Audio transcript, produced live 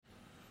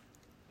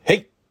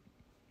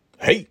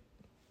Hey,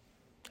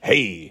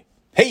 hey,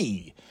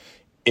 hey,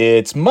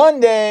 it's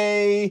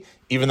Monday.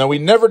 Even though we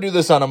never do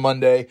this on a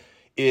Monday,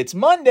 it's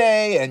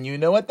Monday, and you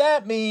know what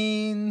that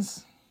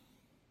means.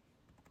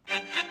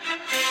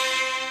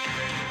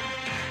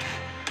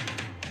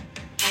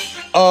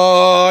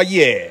 Oh,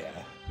 yeah.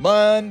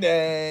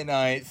 Monday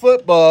Night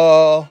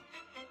Football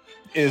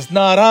is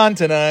not on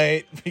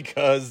tonight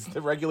because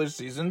the regular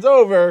season's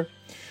over,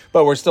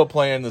 but we're still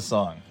playing the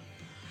song.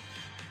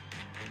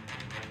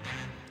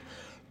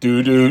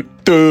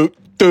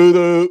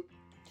 Do-do-do-do-do.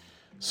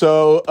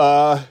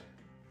 So,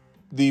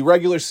 the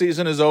regular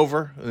season is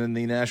over in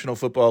the National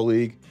Football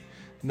League.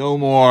 No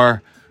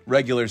more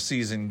regular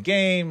season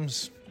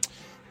games.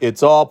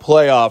 It's all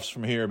playoffs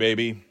from here,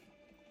 baby.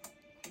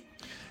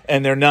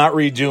 And they're not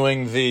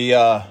redoing the,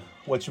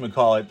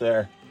 whatchamacallit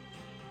there.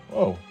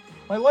 Whoa,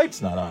 my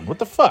light's not on. What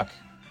the fuck?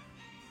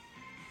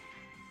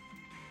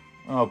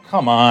 Oh,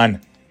 come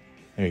on.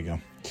 There you go.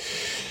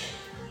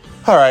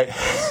 All right.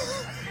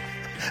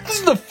 This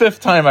is the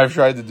fifth time I've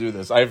tried to do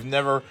this. I've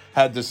never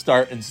had to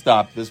start and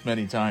stop this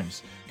many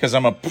times because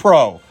I'm a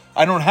pro.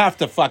 I don't have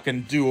to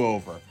fucking do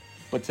over.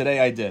 But today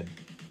I did.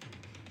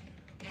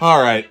 All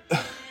right.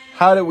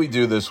 How did we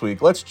do this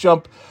week? Let's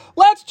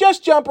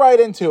just jump right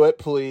into it,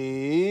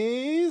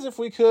 please. If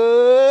we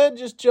could,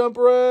 just jump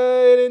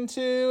right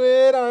into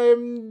it.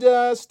 I'm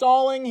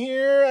stalling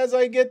here as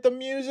I get the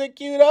music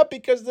queued up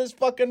because this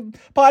fucking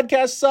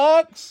podcast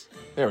sucks.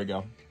 There we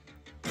go.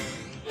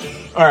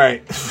 All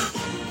right.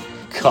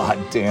 God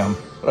damn,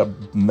 what a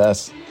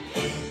mess.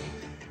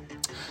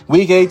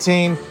 Week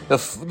 18,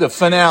 the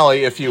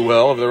finale, if you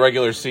will, of the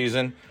regular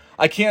season.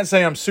 I can't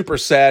say I'm super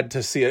sad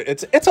to see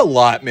it. It's a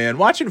lot, man.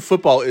 Watching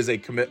football is a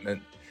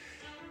commitment.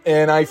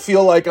 And I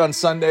feel like on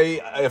Sunday,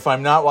 if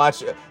I'm not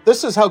watching,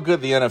 this is how good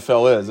the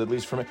NFL is, at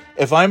least for me.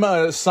 If I'm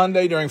a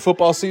Sunday during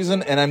football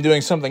season and I'm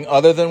doing something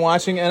other than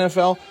watching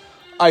NFL,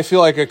 I feel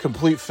like a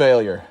complete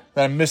failure.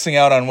 That I'm missing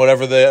out on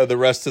whatever the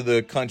rest of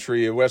the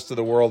country, the rest of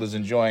the world is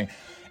enjoying.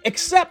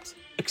 Except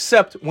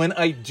when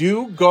I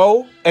do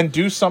go and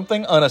do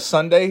something on a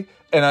Sunday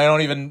and I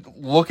don't even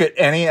look at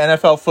any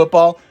NFL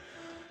football,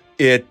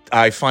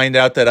 I find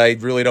out that I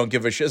really don't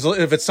give a shit.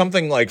 If it's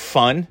something like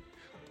fun,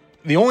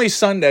 the only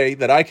Sunday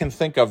that I can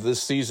think of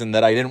this season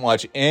that I didn't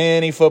watch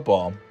any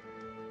football,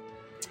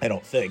 I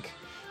don't think.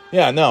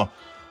 Yeah, no.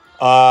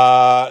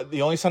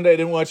 The only Sunday I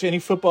didn't watch any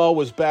football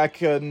was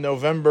back in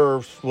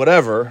November,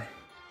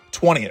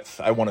 20th,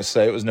 I want to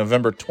say. It was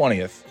November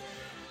 20th.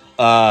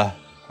 I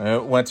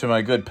went to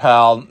my good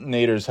pal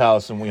Nader's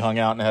house and we hung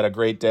out and had a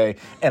great day.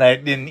 And I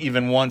didn't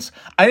even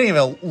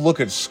look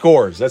at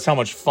scores. That's how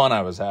much fun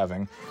I was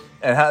having.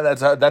 And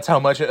that's how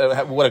much,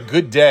 what a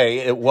good day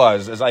it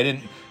was.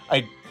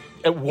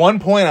 At one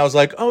point I was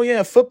like, oh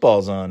yeah,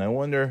 football's on. I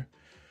wonder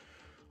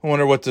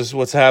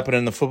what's happening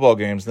in the football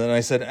games. And then I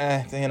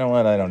said, you know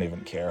what? I don't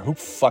even care. Who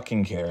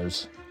fucking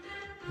cares?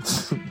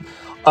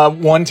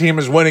 One team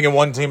is winning and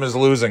one team is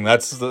losing.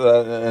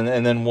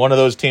 And then one of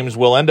those teams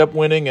will end up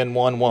winning and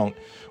one won't.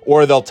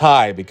 Or they'll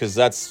tie, because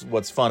that's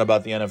what's fun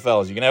about the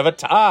NFL is you can have a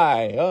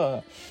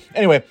tie.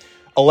 Anyway,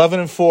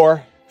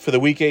 11-4 for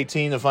the Week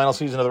 18, the final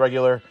season of the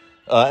regular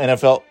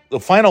NFL, the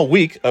final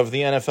week of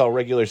the NFL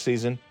regular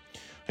season.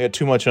 I got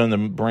too much on the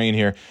brain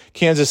here.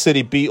 Kansas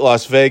City beat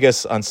Las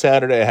Vegas on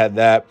Saturday. I had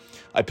that.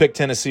 I picked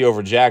Tennessee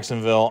over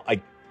Jacksonville.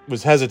 I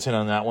was hesitant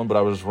on that one, but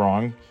I was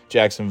wrong.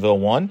 Jacksonville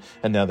won,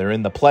 and now they're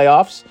in the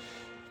playoffs.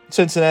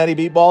 Cincinnati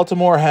beat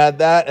Baltimore, had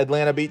that.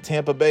 Atlanta beat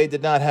Tampa Bay,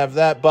 did not have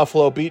that.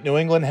 Buffalo beat New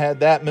England,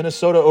 had that.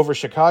 Minnesota over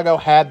Chicago,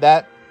 had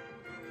that.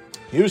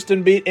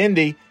 Houston beat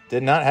Indy,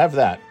 did not have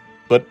that.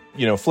 But,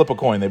 flip a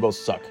coin, they both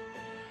suck.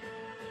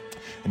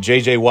 And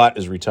J.J. Watt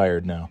is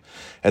retired now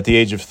at the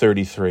age of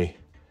 33.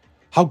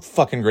 How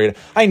fucking great.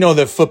 I know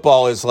that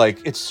football is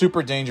it's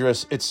super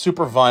dangerous. It's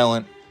super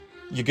violent.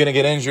 You're going to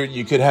get injured.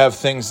 You could have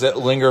things that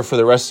linger for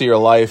the rest of your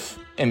life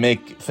and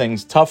make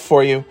things tough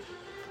for you.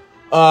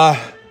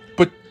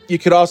 But you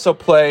could also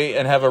play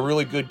and have a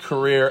really good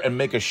career and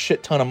make a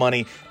shit ton of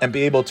money and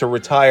be able to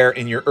retire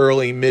in your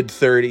early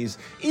mid-30s.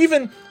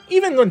 Even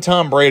when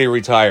Tom Brady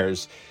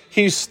retires,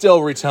 he's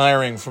still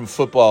retiring from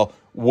football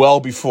well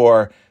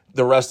before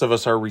the rest of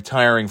us are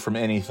retiring from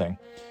anything.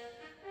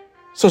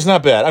 So it's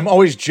not bad. I'm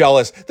always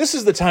jealous. This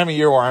is the time of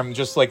year where I'm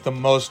just the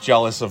most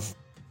jealous of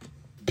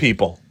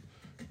people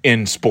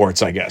in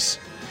sports, I guess.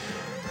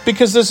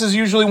 Because this is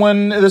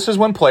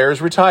when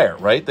players retire,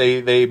 right?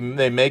 They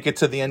make it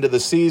to the end of the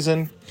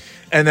season,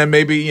 and then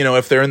maybe,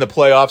 if they're in the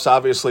playoffs,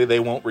 obviously they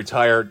won't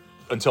retire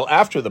until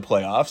after the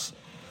playoffs.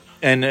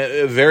 And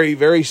a very,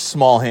 very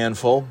small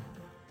handful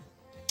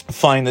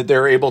find that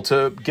they're able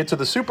to get to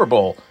the Super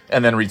Bowl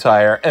and then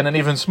retire, and an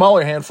even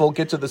smaller handful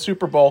get to the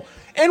Super Bowl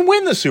and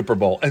win the Super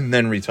Bowl and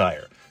then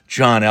retire.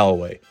 John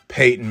Elway,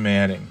 Peyton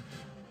Manning,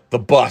 the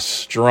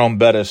Bus, Jerome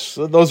Bettis.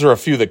 Those are a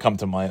few that come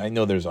to mind. I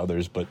know there's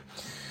others, but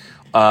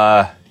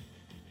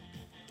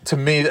to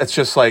me, it's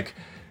just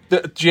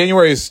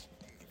January is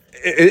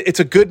it's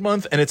a good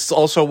month, and it's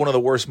also one of the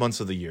worst months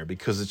of the year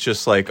because it's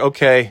just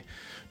okay,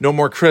 no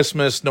more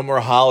Christmas, no more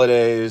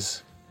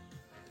holidays.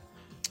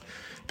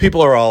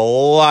 people are a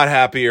lot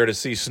happier to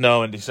see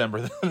snow in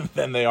December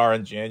than they are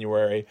in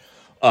January.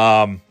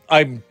 I'm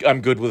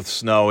good with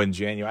snow in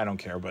January. I don't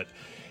care, but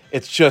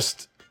it's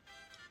just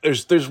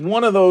there's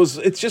one of those.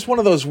 It's just one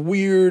of those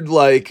weird,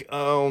 like,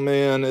 oh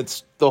man,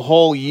 it's the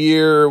whole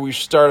year we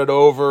started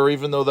over,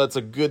 even though that's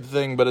a good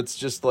thing. But it's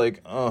just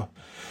like, oh,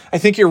 I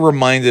think you're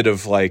reminded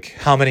of like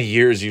how many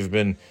years you've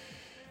been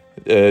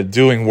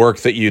doing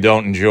work that you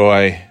don't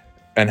enjoy,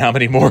 and how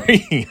many more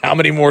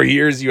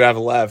years you have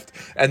left.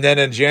 And then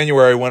in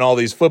January, when all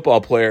these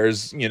football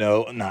players,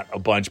 not a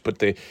bunch,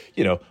 but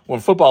when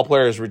football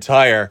players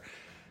retire,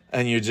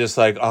 and you're just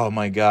like, oh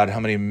my God, how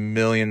many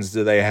millions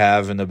do they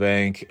have in the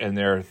bank? And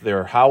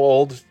they're how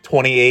old?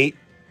 28,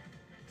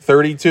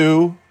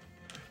 32?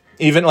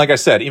 Even, like I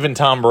said, even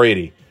Tom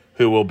Brady,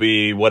 who will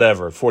be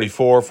whatever,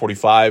 44,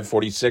 45,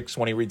 46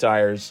 when he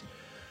retires.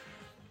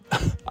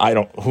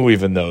 Who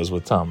even knows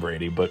with Tom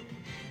Brady, but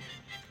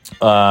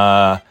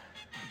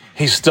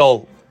he's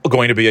still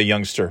going to be a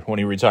youngster when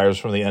he retires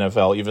from the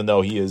NFL, even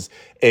though he is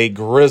a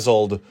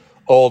grizzled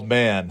old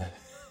man.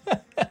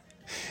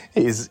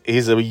 He's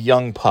a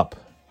young pup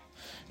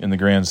in the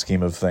grand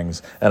scheme of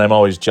things. And I'm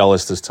always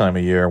jealous this time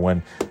of year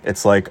when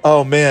it's like,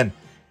 oh man,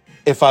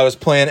 if I was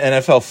playing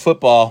NFL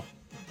football,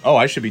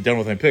 I should be done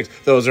with my picks.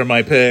 Those are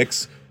my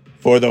picks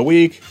for the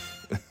week.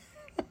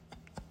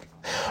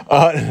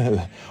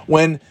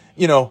 When,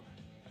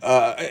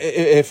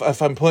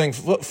 if I'm playing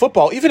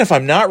football, even if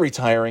I'm not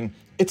retiring,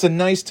 it's a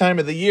nice time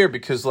of the year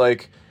because,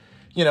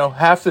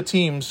 half the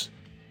teams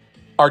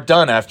are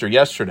done after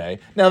yesterday.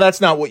 Now, that's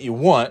not what you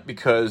want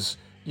because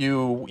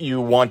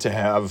you want to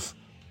have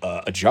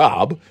a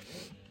job,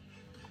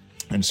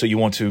 and so you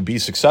want to be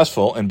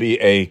successful and be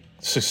a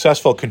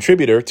successful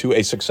contributor to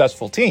a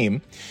successful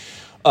team.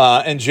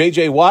 And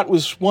J.J. Watt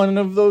was one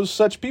of those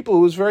such people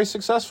who was very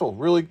successful,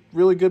 really,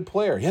 really good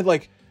player. He had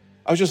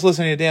I was just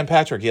listening to Dan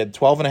Patrick. He had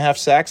 12 and a half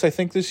sacks, I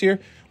think, this year,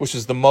 which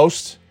is the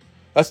most.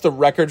 That's the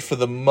record for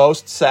the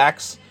most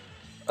sacks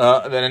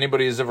that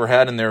anybody has ever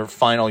had in their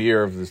final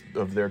year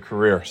of their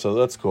career. So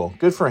that's cool.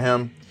 Good for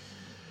him.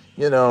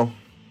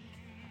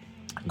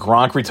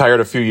 Gronk retired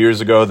a few years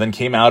ago, then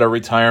came out of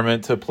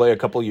retirement to play a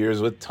couple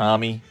years with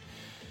Tommy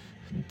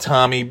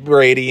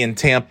Brady in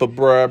Tampa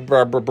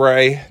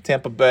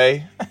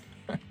Bay.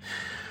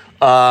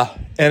 And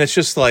it's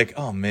just like,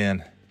 oh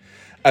man,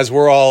 as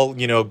we're all,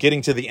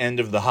 getting to the end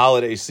of the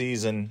holiday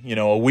season,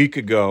 a week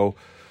ago,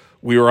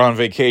 we were on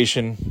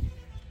vacation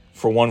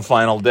for one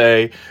final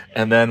day,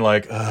 and then you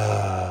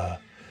got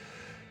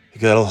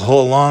a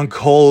whole long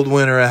cold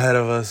winter ahead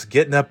of us,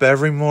 getting up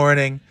every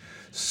morning,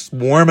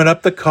 warming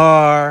up the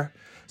car,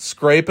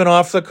 scraping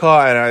off the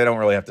car, and I don't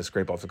really have to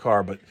scrape off the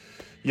car, but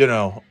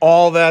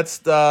all that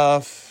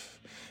stuff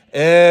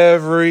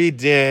every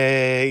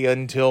day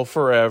until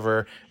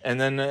forever.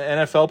 And then the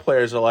NFL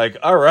players are like,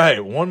 all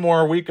right, one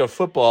more week of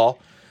football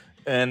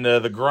and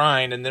the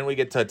grind, and then we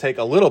get to take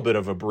a little bit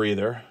of a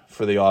breather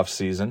for the off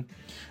season.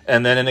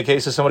 And then in the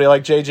case of somebody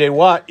like J.J.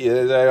 Watt,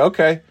 you're like,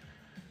 okay,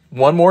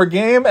 one more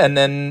game, and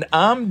then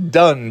I'm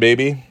done,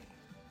 baby.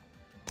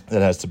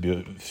 That has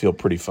to feel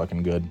pretty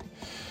fucking good.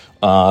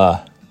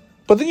 But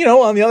then,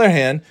 on the other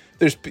hand,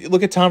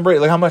 look at Tom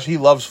Brady, how much he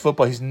loves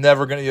football. He's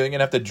never you're gonna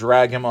have to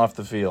drag him off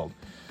the field.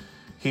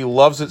 He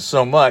loves it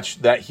so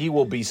much that he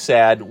will be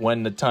sad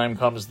when the time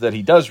comes that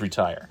he does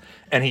retire.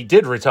 And he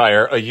did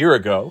retire a year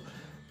ago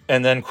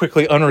and then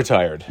quickly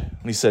unretired. And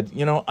he said,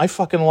 I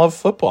fucking love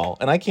football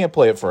and I can't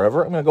play it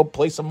forever. I'm going to go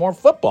play some more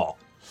football.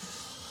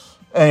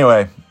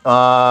 Anyway,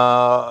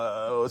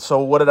 so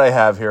what did I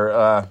have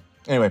here?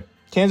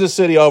 Kansas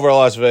City over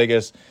Las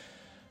Vegas.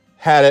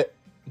 Had it.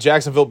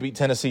 Jacksonville beat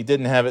Tennessee,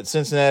 didn't have it.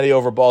 Cincinnati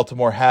over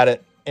Baltimore, had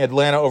it.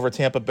 Atlanta over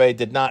Tampa Bay,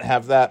 did not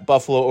have that.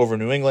 Buffalo over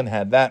New England,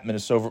 had that.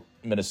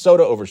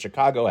 Minnesota over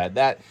Chicago, had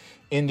that.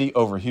 Indy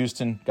over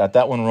Houston, got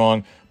that one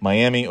wrong.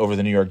 Miami over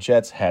the New York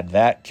Jets, had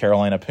that.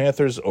 Carolina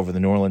Panthers over the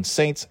New Orleans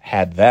Saints,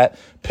 had that.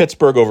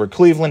 Pittsburgh over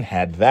Cleveland,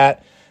 had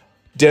that.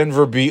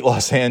 Denver beat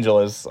Los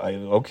Angeles,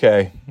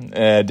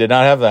 did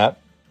not have that.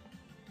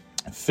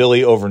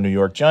 Philly over New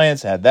York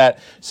Giants, had that.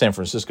 San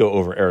Francisco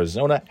over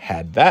Arizona,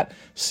 had that.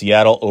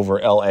 Seattle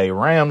over LA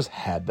Rams,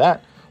 had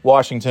that.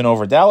 Washington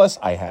over Dallas,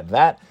 I had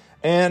that.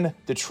 And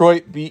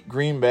Detroit beat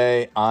Green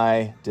Bay,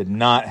 I did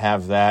not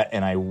have that.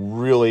 And I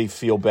really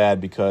feel bad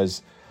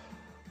because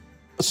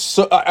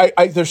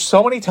there's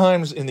so many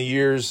times in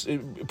the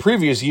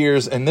previous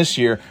years and this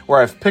year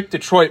where I've picked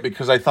Detroit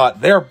because I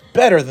thought they're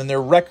better than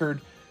their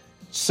record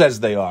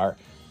says they are.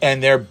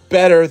 And they're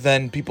better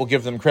than people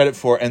give them credit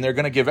for. And they're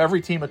going to give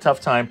every team a tough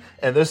time.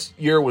 And this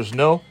year was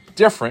no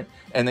different.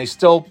 And they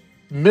still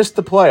missed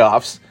the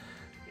playoffs.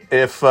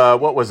 If,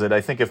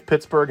 I think if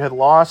Pittsburgh had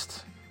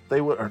lost, they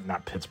would, or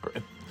not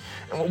Pittsburgh,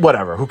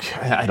 whatever. Who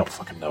cares? I don't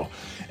fucking know.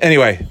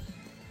 Anyway,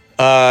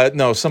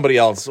 no, somebody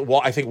else.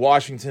 Well, I think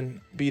Washington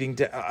beating,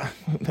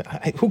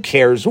 who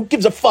cares? Who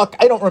gives a fuck?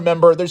 I don't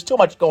remember. There's too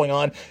much going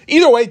on.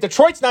 Either way,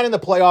 Detroit's not in the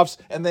playoffs,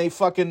 and they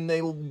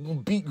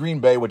beat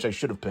Green Bay, which I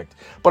should have picked.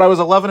 But I was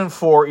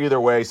 11-4 either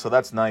way, so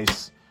that's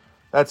nice.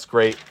 That's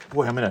great.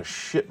 Boy, I'm in a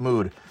shit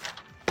mood.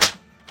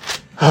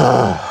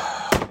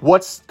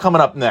 What's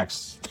coming up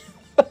next?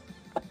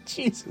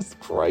 Jesus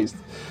Christ.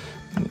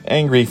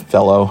 Angry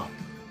fellow.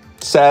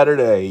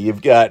 Saturday,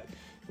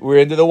 we're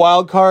into the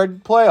wild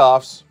card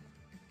playoffs.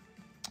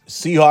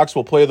 Seahawks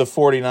will play the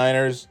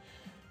 49ers.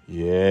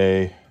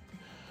 Yay.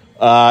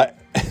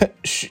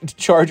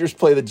 Chargers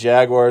play the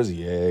Jaguars.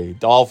 Yay.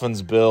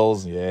 Dolphins,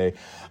 Bills. Yay.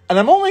 And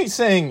I'm only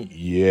saying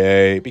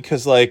yay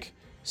because, like,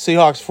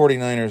 Seahawks,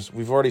 49ers,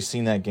 we've already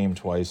seen that game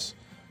twice.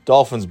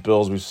 Dolphins,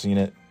 Bills, we've seen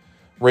it.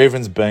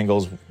 Ravens,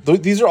 Bengals.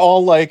 These are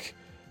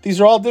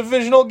all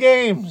divisional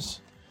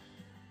games.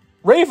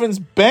 Ravens,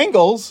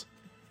 Bengals,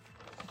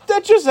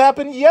 that just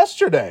happened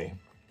yesterday.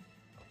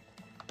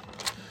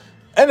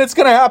 And it's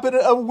going to happen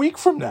a week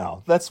from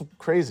now. That's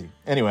crazy.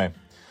 Anyway,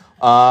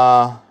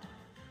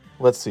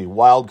 let's see.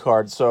 Wild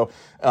card. So,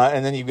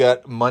 and then you've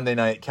got Monday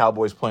night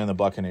Cowboys playing the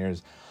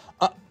Buccaneers.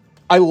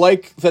 I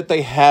like that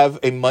they have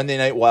a Monday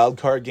night wild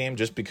card game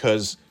just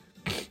because,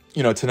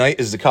 tonight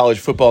is the College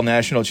Football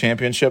National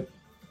Championship.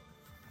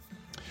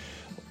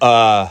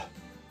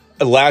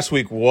 Last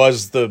week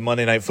was the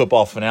Monday Night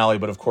Football finale,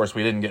 but of course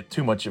we didn't get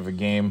too much of a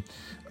game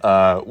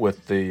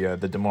with the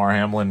Damar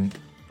Hamlin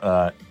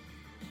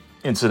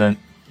incident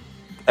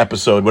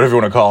episode, whatever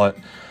you want to call it.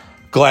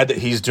 Glad that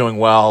he's doing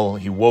well.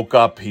 He woke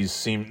up.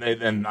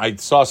 And I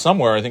saw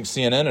somewhere, I think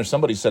CNN or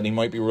somebody said he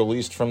might be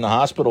released from the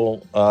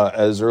hospital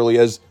as early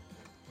as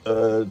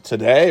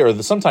today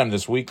or sometime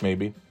this week,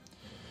 maybe.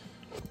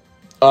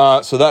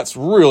 So that's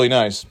really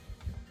nice.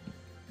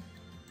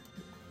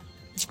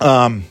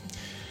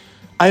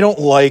 I don't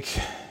like.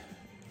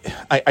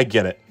 I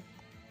get it.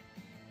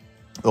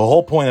 The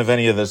whole point of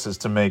any of this is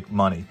to make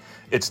money.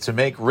 It's to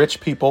make rich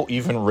people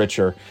even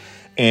richer.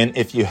 And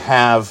if you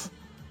have,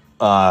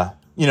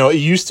 it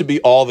used to be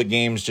all the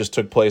games just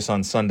took place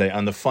on Sunday,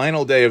 on the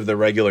final day of the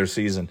regular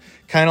season.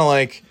 Kind of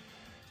like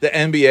the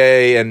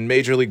NBA and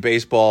Major League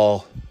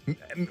Baseball.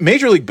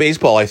 Major League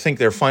Baseball, I think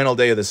their final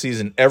day of the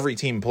season, every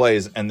team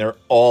plays, and they're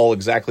all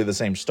exactly the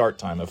same start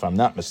time, if I'm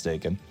not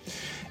mistaken.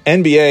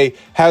 NBA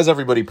has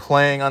everybody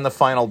playing on the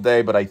final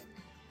day, but I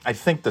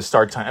think the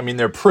start time,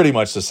 they're pretty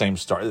much the same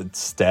start. It's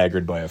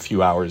staggered by a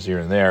few hours here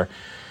and there.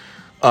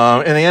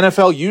 And the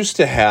NFL used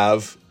to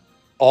have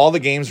all the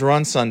games were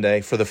on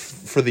Sunday for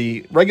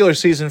the regular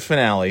season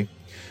finale.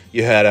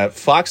 You had a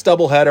Fox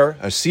doubleheader,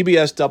 a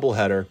CBS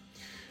doubleheader.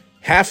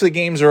 Half the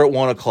games are at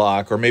 1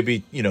 o'clock, or maybe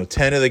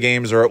 10 of the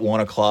games are at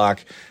 1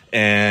 o'clock,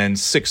 and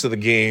 6 of the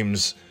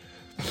games,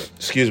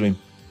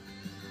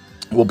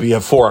 will be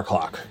at 4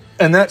 o'clock.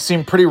 And that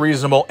seemed pretty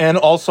reasonable and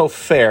also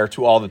fair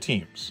to all the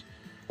teams.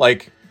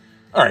 Like,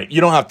 all right, you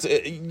don't have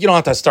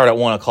to start at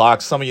 1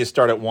 o'clock. Some of you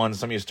start at 1,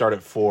 some of you start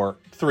at 4.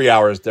 3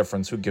 hours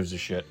difference. Who gives a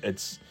shit?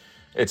 It's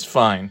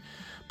fine.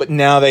 But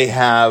now they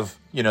have,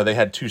 they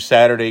had 2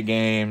 Saturday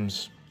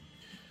games,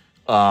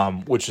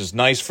 which is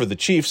nice for the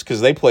Chiefs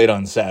because they played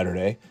on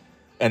Saturday.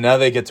 And now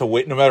they get to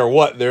wait, no matter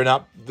what,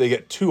 they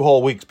get 2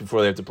 whole weeks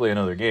before they have to play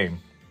another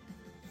game.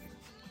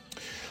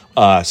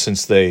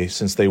 Since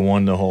they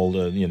won the whole,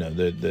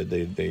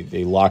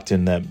 they locked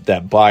in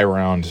that bye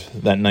round,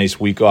 that nice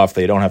week off.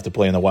 They don't have to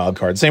play in the wild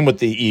card. Same with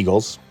the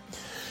Eagles.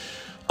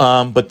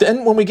 But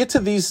then when we get to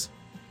these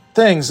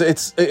things,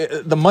 it's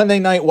the Monday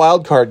night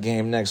wild card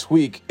game next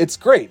week. It's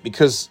great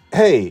because,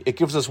 hey, it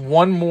gives us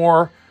one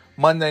more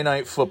Monday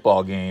night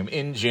football game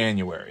in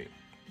January.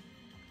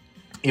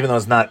 Even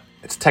though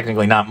it's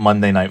technically not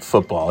Monday Night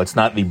Football. It's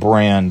not the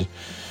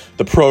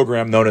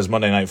program known as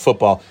Monday Night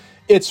Football.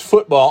 It's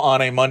football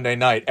on a Monday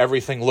night.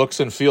 Everything looks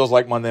and feels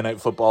like Monday Night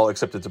Football,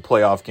 except it's a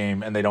playoff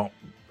game, and I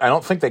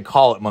don't think they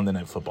call it Monday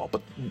Night Football,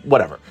 but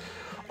whatever.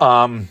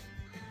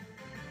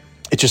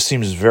 It just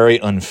seems very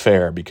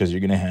unfair because you're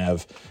going to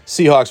have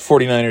Seahawks,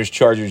 49ers,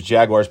 Chargers,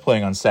 Jaguars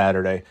playing on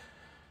Saturday.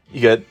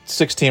 You got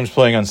 6 teams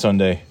playing on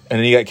Sunday, and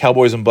then you got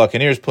Cowboys and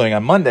Buccaneers playing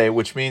on Monday,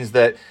 which means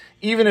that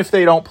even if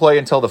they don't play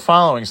until the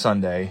following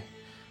Sunday,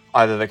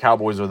 either the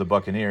Cowboys or the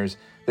Buccaneers,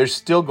 they're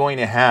still going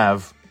to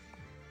have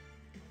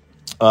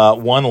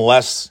one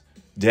less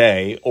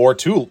day or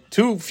two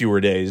fewer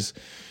days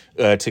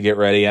to get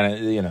ready.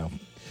 And,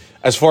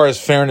 as far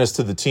as fairness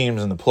to the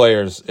teams and the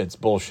players, it's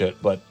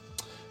bullshit. But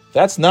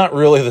that's not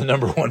really the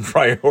number one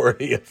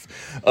priority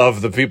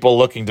of the people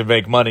looking to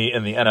make money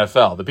in the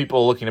NFL. The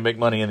people looking to make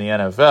money in the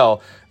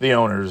NFL, the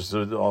owners,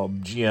 all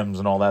GMs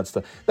and all that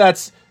stuff.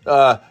 That's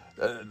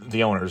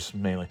the owners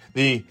mainly.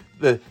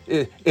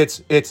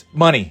 It's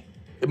money.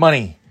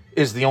 Money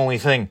is the only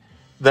thing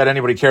that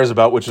anybody cares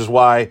about, which is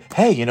why,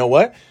 hey, you know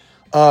what?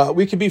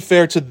 We can be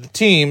fair to the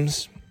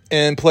teams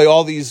and play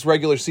all these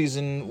regular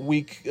season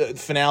week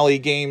finale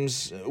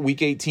games,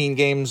 week 18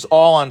 games,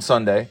 all on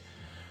Sunday.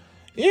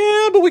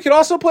 Yeah, but we could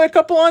also play a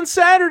couple on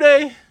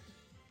Saturday.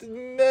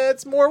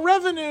 That's more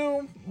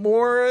revenue,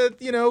 more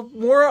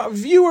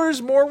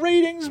viewers, more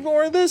ratings,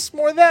 more this,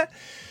 more that.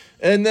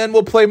 And then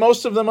we'll play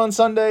most of them on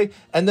Sunday,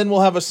 and then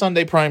we'll have a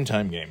Sunday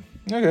primetime game.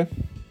 Okay.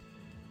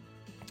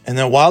 And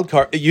then wild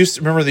card,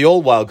 remember the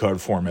old wild card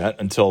format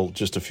until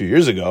just a few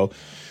years ago.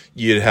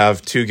 You'd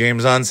have 2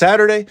 games on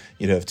Saturday,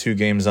 you'd have 2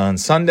 games on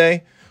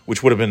Sunday,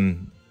 which would have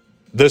been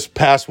this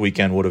past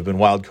weekend would have been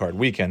wild card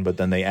weekend, but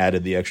then they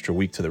added the extra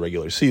week to the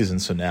regular season,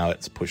 so now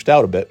it's pushed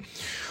out a bit.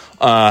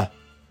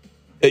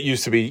 It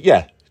used to be,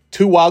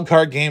 2 wild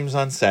card games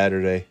on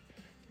Saturday,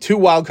 2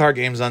 wild card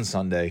games on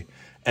Sunday,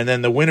 and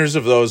then the winners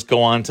of those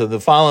go on to the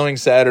following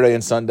Saturday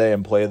and Sunday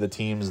and play the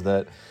teams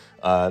that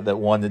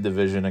won the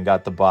division and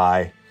got the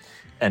bye.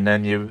 And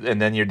then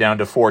you're down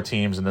to 4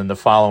 teams, and then the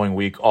following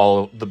week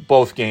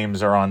both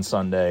games are on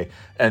Sunday,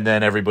 and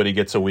then everybody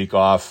gets a week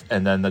off,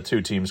 and then the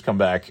 2 teams come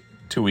back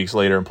 2 weeks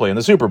later and play in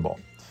the Super Bowl.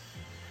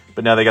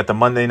 But now they got the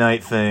Monday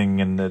night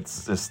thing, and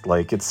it's just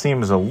like, it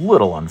seems a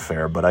little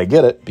unfair, but I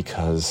get it,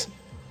 because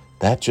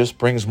that just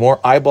brings more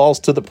eyeballs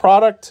to the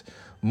product,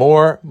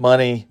 more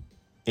money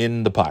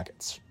in the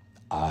pockets.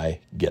 I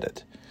get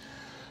it.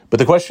 But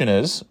the question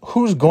is,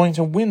 who's going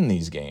to win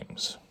these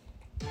games?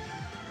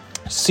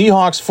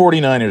 Seahawks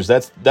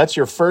 49ers, that's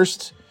your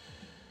first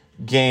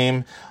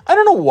game. I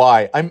don't know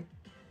why.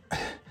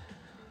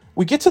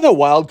 We get to the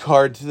wild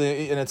card and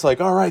it's like,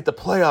 all right, the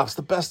playoffs,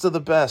 the best of the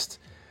best.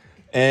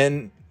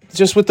 And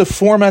just with the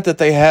format that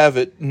they have,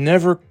 it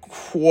never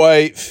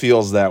quite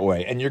feels that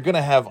way. And you're going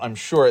to have, I'm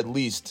sure, at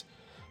least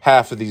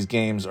half of these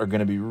games are going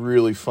to be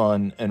really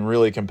fun and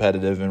really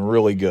competitive and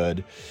really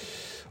good.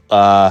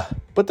 But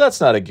that's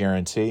not a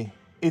guarantee.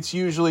 It's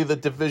usually the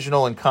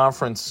divisional and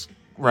conference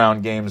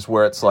round games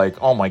where it's like,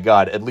 oh my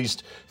God, at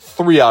least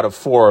 3 out of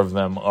 4 of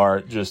them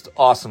are just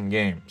awesome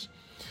games.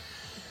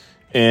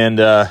 And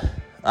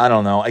I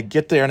don't know. I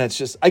get there and it's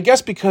just, I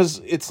guess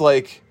because it's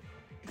like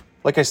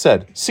I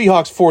said,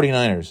 Seahawks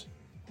 49ers.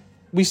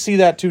 We see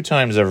that 2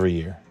 times every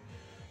year.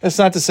 That's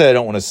not to say I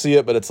don't want to see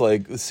it, but it's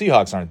like the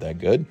Seahawks aren't that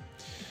good.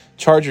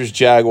 Chargers,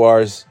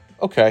 Jaguars,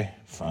 okay,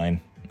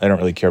 fine. I don't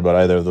really care about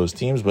either of those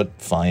teams, but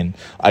fine.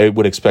 I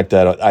would expect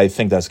that. I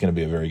think that's going to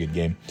be a very good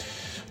game.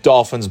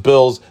 Dolphins,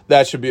 Bills,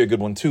 that should be a good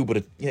one too.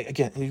 But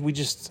again,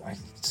 I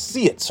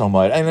see it so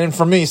much. And then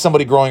for me,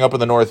 somebody growing up in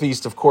the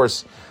Northeast, of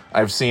course,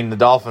 I've seen the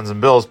Dolphins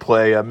and Bills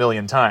play a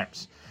million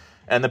times.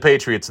 And the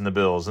Patriots and the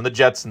Bills, and the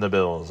Jets and the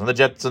Bills, and the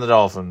Jets and the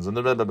Dolphins, and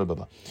the blah, blah,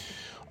 blah,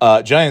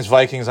 blah. Giants,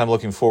 Vikings, I'm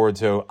looking forward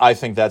to. I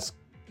think that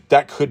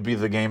could be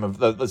the game of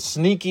the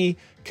sneaky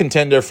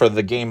contender for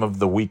the game of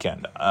the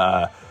weekend.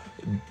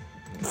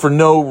 For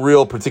no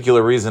real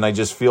particular reason, I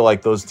just feel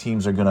like those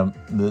teams are going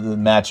to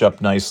match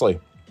up nicely.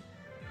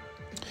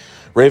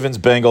 Ravens,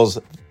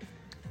 Bengals,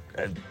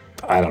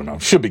 I don't know,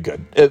 should be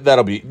good.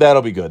 That'll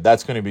be good.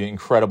 That's going to be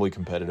incredibly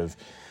competitive.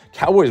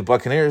 Cowboys,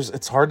 Buccaneers,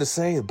 it's hard to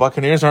say. The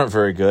Buccaneers aren't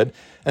very good,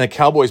 and the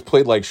Cowboys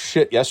played like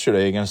shit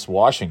yesterday against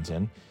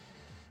Washington.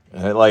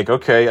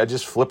 Okay, I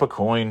just flip a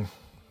coin.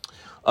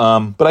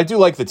 But I do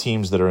like the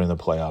teams that are in the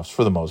playoffs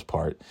for the most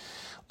part.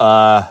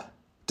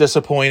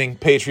 Disappointing.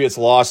 Patriots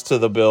lost to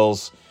the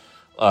Bills.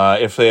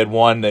 If they had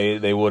won,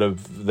 they would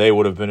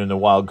have been in the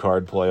wild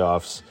card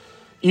playoffs.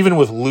 Even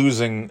with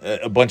losing,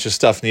 a bunch of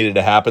stuff needed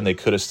to happen. They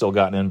could have still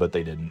gotten in, but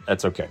they didn't.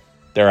 That's okay.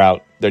 They're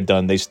out. They're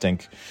done. They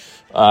stink.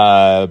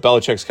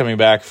 Belichick's coming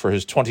back for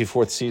his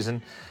 24th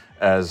season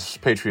as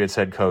Patriots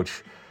head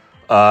coach.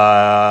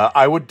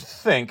 I would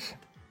think,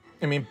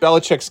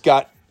 Belichick's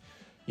got,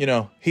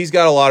 he's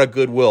got a lot of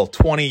goodwill.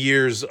 20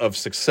 years of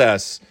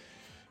success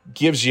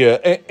gives you,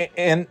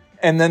 and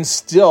then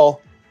still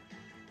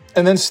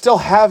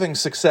having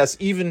success,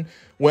 even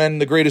when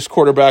the greatest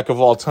quarterback of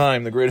all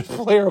time, the greatest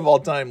player of all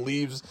time,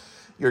 leaves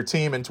your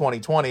team in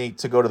 2020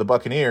 to go to the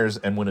Buccaneers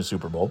and win a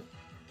Super Bowl.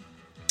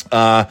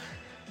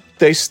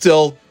 They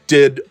still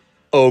did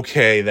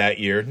okay that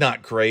year.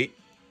 Not great,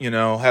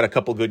 had a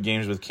couple good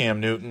games with Cam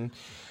Newton.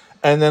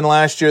 And then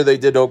last year they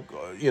did,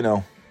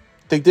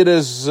 they did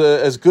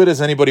as good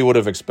as anybody would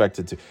have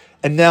expected to.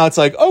 And now it's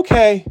like,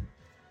 okay,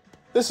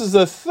 this is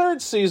the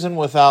 3rd season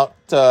without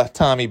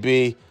Tommy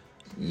B.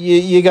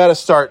 You got to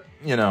start,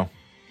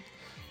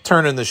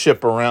 turning the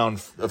ship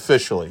around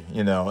officially,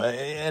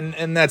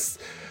 and that's,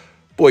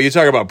 boy, you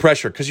talk about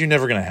pressure, because you're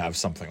never going to have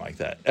something like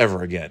that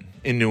ever again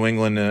in New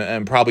England,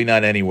 and probably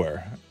not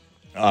anywhere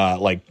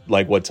like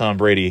what Tom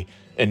Brady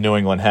in New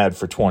England had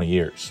for 20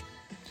 years.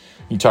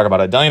 You talk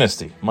about a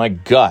dynasty. My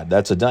God,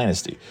 that's a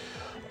dynasty.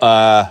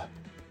 But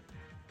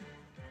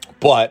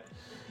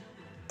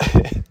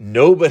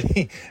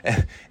nobody,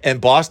 and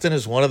Boston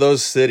is one of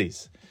those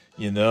cities,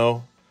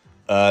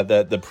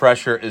 that the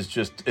pressure is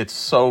just, it's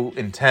so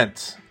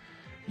intense.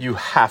 You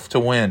have to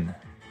win.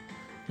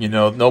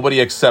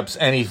 Nobody accepts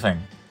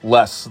anything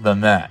less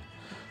than that.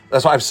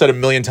 That's why I've said a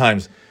million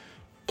times,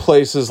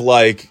 places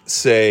like,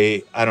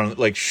 say,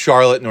 like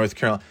Charlotte, North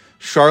Carolina.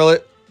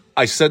 Charlotte,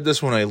 I said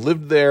this when I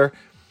lived there,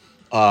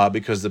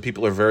 because the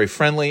people are very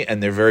friendly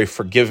and they're very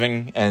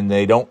forgiving, and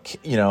they don't,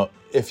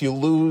 if you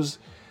lose,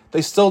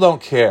 they still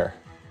don't care.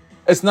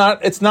 It's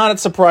not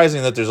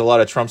surprising that there's a lot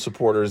of Trump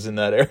supporters in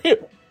that area,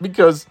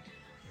 because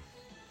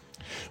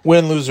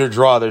win, lose, or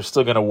draw, they're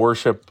still going to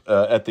worship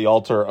at the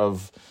altar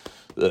of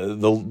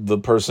the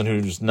person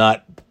who's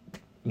not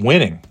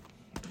winning.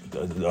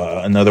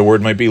 Another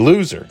word might be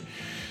loser.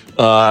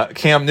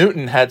 Cam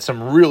Newton had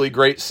some really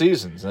great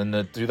seasons, and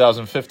the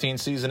 2015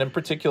 season in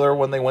particular,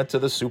 when they went to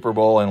the Super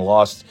Bowl and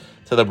lost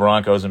to the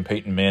Broncos in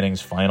Peyton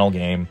Manning's final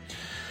game,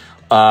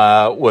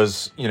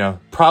 was,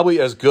 probably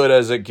as good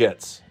as it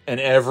gets. And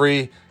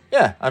every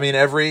 10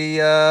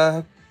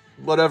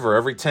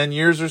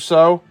 years or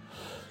so,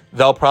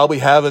 they'll probably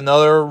have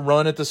another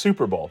run at the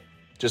Super Bowl,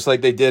 just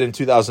like they did in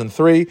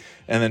 2003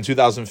 and then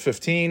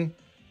 2015.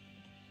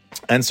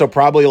 And so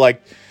probably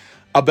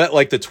I'll bet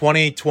the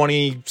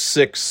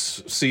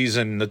 2026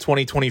 season, the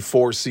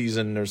 2024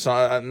 season or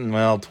something.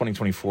 Well,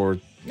 2024.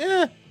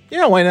 Yeah,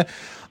 why not?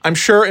 I'm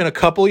sure in a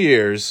couple of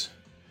years,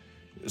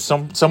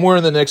 somewhere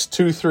in the next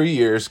 2-3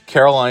 years,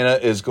 Carolina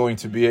is going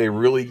to be a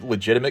really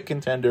legitimate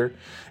contender,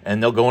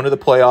 and they'll go into the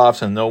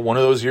playoffs, and one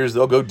of those years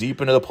they'll go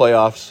deep into the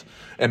playoffs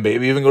and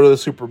maybe even go to the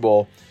Super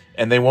Bowl,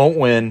 and they won't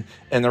win.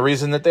 And the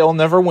reason that they'll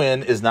never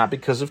win is not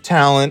because of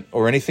talent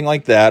or anything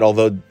like that,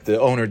 although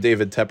the owner,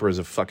 David Tepper, is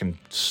a fucking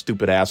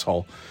stupid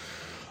asshole.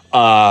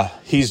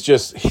 He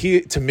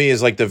to me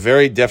is like the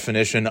very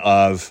definition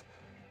of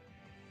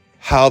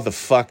how the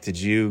fuck did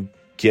you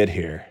get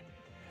here?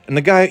 And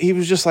the guy, he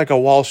was just like a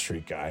Wall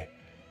Street guy.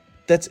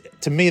 It's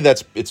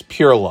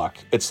pure luck.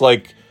 It's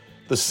like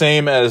the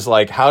same as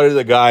how did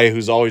the guy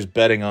who's always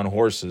betting on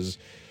horses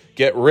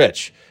get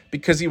rich?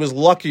 Because he was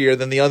luckier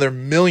than the other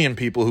million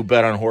people who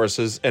bet on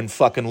horses and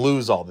fucking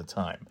lose all the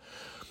time.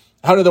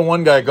 How did the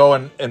one guy go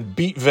and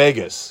beat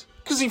Vegas?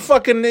 Because he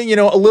fucking,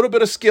 a little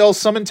bit of skill,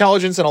 some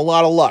intelligence, and a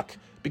lot of luck.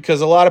 Because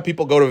a lot of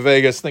people go to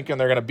Vegas thinking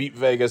they're going to beat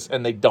Vegas,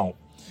 and they don't.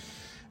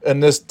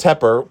 And this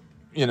Tepper,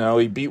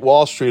 he beat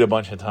Wall Street a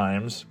bunch of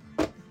times.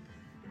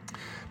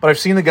 But I've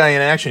seen the guy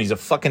in action. He's a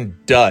fucking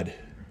dud,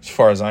 as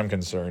far as I'm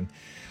concerned.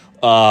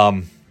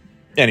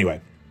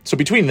 Anyway, so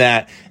between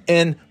that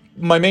and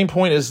my main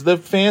point is the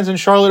fans in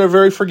Charlotte are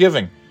very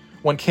forgiving.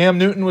 When Cam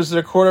Newton was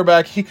their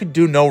quarterback, he could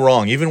do no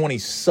wrong. Even when he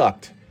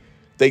sucked,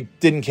 they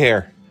didn't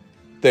care.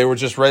 They were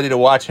just ready to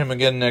watch him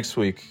again next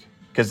week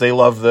because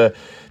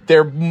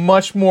they're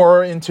much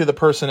more into the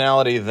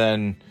personality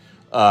than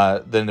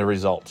the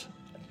result.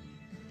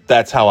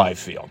 That's how I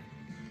feel.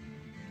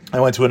 I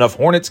went to enough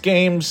Hornets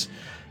games,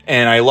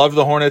 and I loved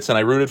the Hornets, and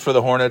I rooted for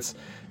the Hornets.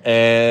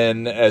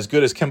 And as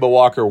good as Kemba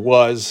Walker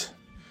was,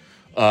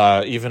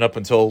 even up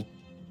until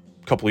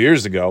a couple of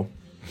years ago,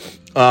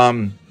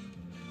 nobody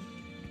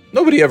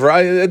ever,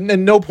 at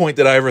no point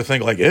did I ever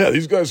think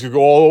these guys could go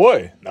all the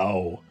way.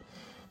 No.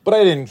 But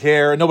I didn't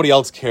care. Nobody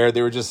else cared.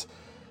 They were just,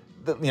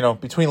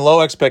 between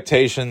low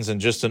expectations and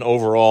just an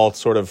overall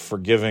sort of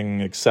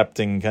forgiving,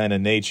 accepting kind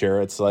of nature,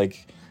 it's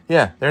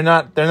they're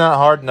not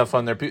hard enough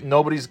on their people.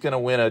 Nobody's going to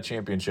win a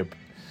championship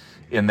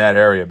in that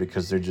area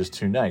because they're just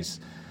too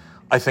nice.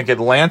 I think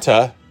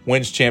Atlanta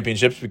wins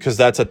championships because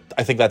I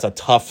think that's a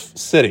tough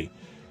city.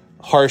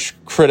 Harsh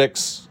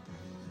critics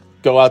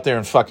go out there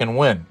and fucking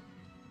win.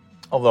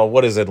 Although,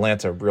 what has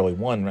Atlanta really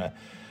won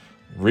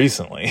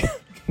recently?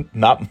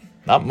 Not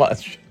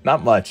much.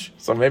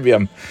 So maybe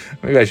I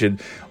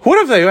should.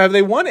 What have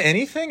they won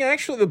anything?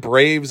 Actually, the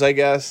Braves, I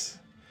guess,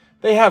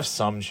 they have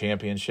some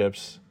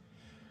championships.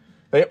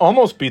 They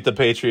almost beat the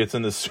Patriots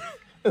in the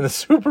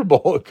Super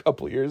Bowl a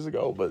couple years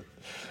ago, but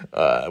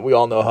we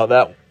all know how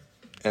that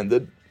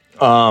ended.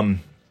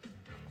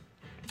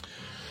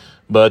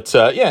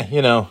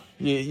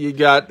 You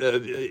got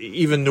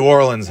even New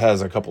Orleans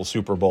has a couple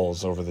Super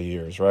Bowls over the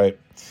years, right?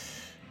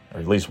 Or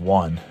at least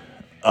one.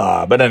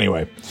 But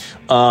anyway,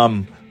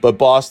 but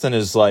Boston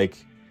is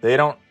they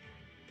don't.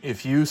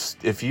 If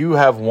you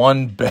have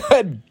one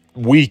bad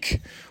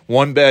week,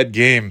 one bad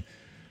game,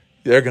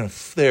 they're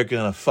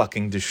gonna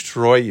fucking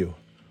destroy you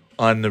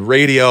on the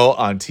radio,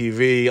 on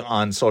TV,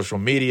 on social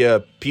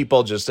media.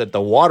 People just at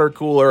the water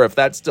cooler, if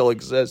that still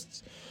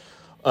exists.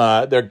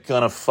 They're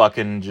gonna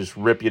fucking just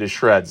rip you to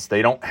shreds.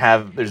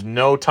 There's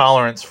no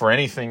tolerance for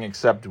anything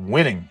except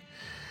winning.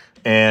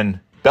 And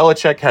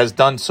Belichick has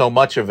done so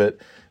much of it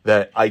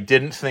that I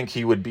didn't think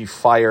he would be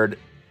fired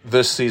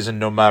this season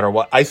no matter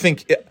what. I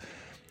think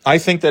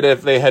that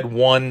if they had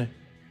won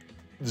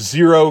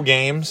 0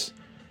 games,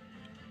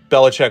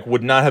 Belichick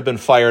would not have been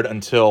fired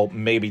until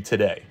maybe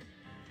today.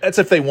 That's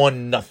if they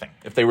won nothing.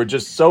 If they were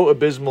just so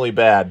abysmally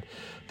bad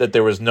that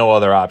there was no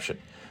other option.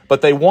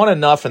 But they won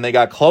enough and they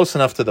got close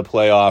enough to the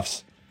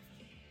playoffs.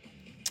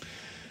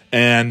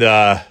 And,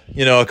 a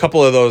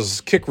couple of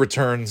those kick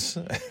returns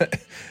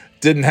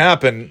didn't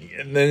happen.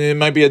 Then it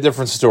might be a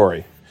different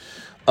story.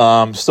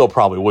 Still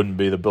probably wouldn't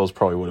be. The Bills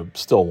probably would have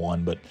still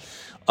won. But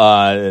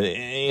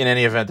in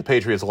any event, the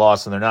Patriots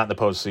lost and they're not in the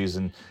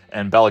postseason.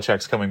 And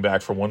Belichick's coming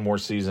back for one more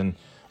season.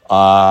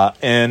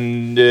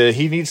 And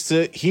he needs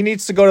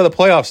to go to the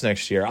playoffs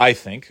next year, I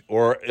think,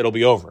 or it'll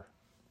be over.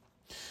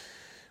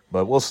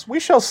 But we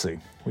shall see.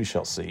 We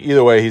shall see.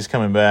 Either way, he's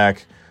coming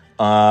back.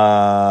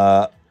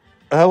 A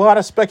lot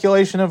of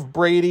speculation of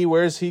Brady.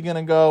 Where's he going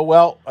to go?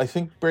 Well, I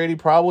think Brady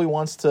probably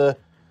wants to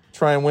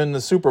try and win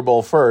the Super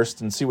Bowl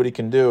first and see what he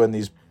can do in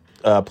these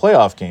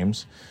playoff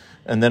games.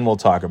 And then we'll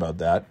talk about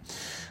that.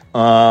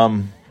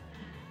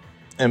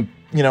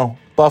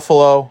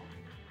 Buffalo,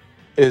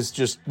 is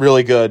just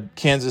really good.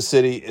 Kansas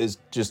City is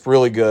just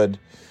really good.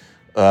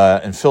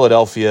 And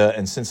Philadelphia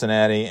and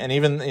Cincinnati and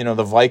even,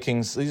 the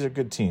Vikings, these are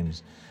good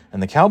teams.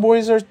 And the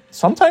Cowboys are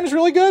sometimes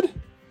really good.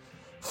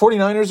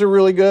 49ers are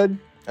really good.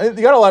 You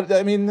got a lot.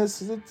 I mean,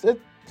 it's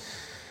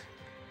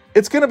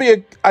going to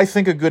be, I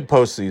think, a good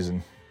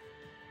postseason.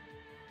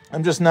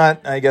 I'm just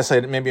not, I guess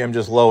maybe I'm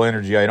just low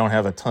energy. I don't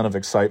have a ton of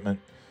excitement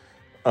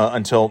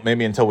until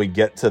we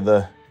get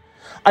to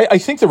I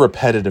think the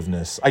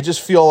repetitiveness. I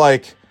just feel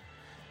like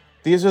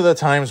these are the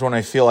times when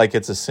I feel like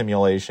it's a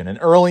simulation. And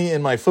early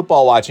in my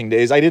football watching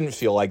days, I didn't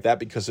feel like that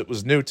because it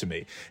was new to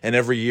me. And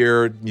every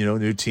year,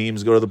 new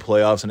teams go to the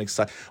playoffs and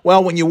excite.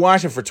 Well, when you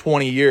watch it for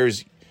 20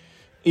 years,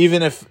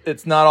 even if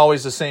it's not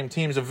always the same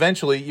teams,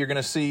 eventually you're going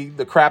to see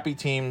the crappy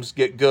teams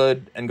get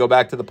good and go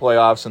back to the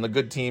playoffs, and the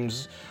good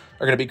teams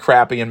are going to be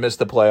crappy and miss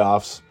the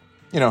playoffs.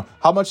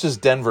 How much does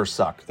Denver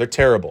suck? They're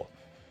terrible.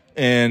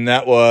 And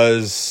that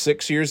was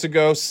 6 years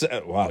ago.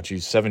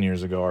 7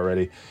 years ago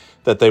already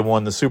that they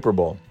won the Super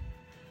Bowl.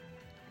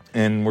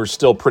 And we're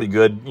still pretty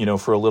good,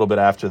 for a little bit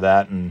after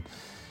that. And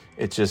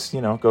it just,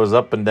 goes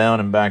up and down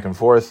and back and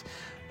forth.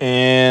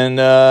 And,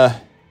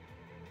 I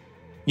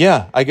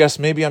guess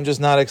maybe I'm just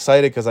not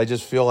excited because I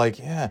just feel like,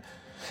 I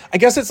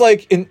guess it's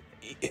like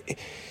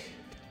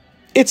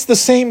it's the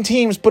same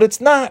teams, but it's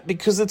not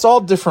because it's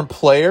all different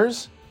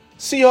players.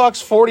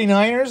 Seahawks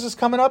 49ers is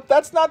coming up.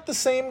 That's not the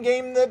same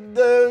game that,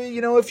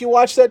 if you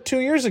watched that 2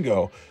 years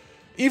ago,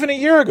 even a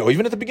year ago,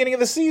 even at the beginning of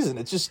the season.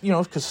 It's just,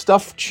 because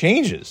stuff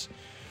changes.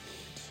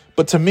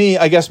 But to me,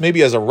 I guess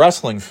maybe as a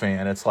wrestling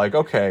fan, it's like,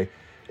 okay,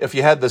 if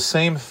you had the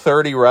same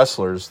 32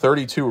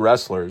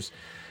 wrestlers,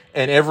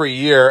 and every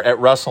year at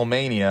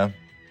WrestleMania,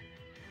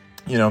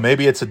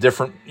 maybe it's a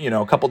different,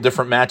 a couple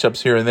different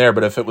matchups here and there,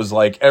 but if it was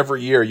like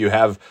every year you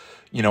have,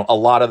 a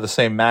lot of the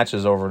same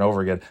matches over and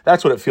over again,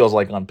 that's what it feels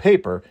like on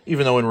paper,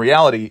 even though in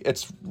reality,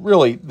 it's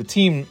really the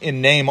team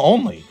in name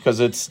only, because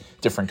it's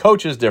different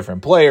coaches,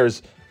 different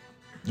players,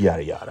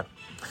 yada, yada.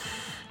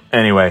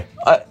 Anyway,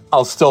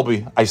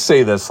 I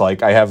say this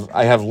like I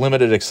have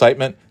limited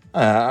excitement.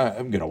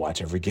 I'm going to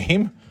watch every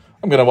game.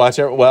 I'm going to watch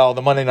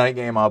the Monday night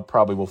game, I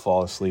probably will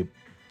fall asleep.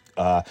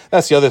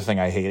 That's the other thing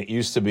I hate. It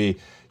used to be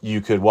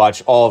you could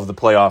watch all of the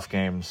playoff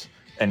games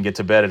and get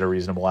to bed at a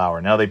reasonable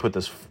hour. Now they put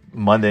this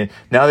Monday.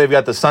 Now they've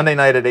got the Sunday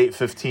night at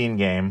 8:15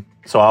 game,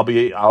 so I'll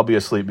be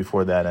asleep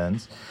before that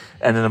ends.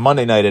 And then the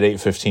Monday night at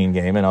 8:15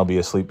 game, and I'll be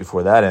asleep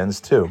before that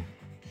ends too.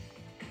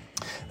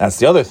 That's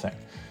the other thing.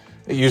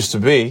 It used to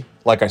be,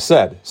 like I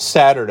said,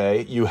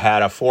 Saturday you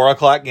had a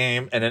 4:00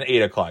 game and an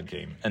 8:00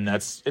 game, and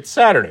it's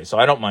Saturday, so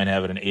I don't mind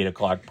having an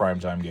 8:00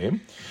 primetime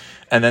game.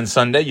 And then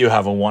Sunday you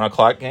have a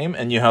 1:00 game,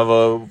 and you have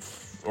a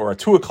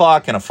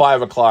 2:00 and a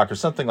 5:00 or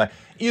something like.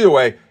 Either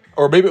way,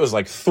 or maybe it was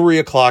like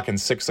 3:00 and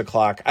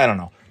 6:00. I don't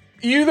know.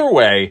 Either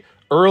way,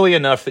 early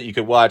enough that you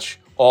could watch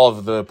all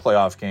of the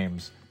playoff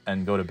games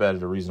and go to bed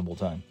at a reasonable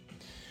time.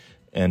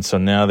 And so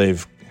now they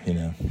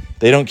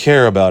don't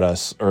care about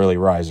us early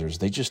risers.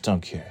 They just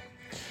don't care.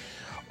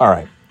 All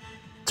right,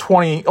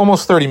 20,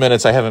 almost 30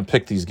 minutes, I haven't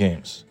picked these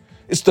games.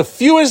 It's the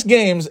fewest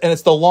games, and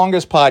it's the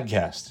longest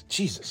podcast.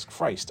 Jesus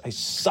Christ, I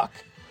suck.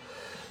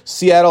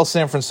 Seattle,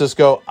 San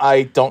Francisco,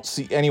 I don't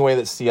see any way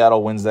that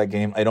Seattle wins that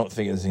game. I don't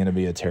think it's going to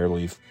be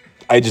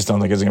I just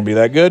don't think it's going to be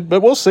that good,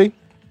 but we'll see.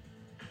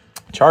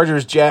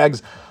 Chargers,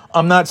 Jags,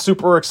 I'm not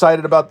super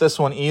excited about this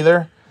one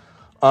either.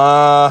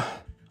 I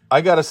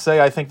got to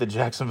say, I think the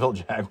Jacksonville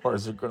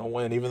Jaguars are going to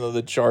win, even though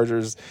the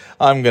Chargers,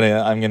 I'm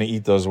gonna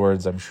eat those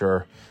words, I'm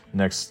sure,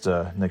 next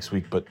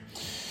week. But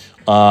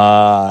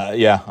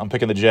I'm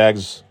picking the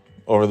Jags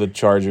over the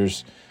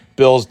Chargers.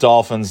 Bills,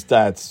 Dolphins,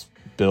 that's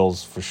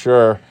Bills for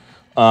sure.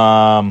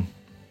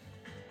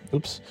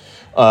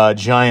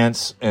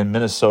 Giants and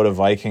Minnesota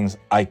Vikings.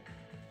 I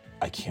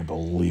can't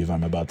believe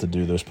I'm about to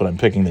do this, but I'm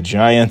picking the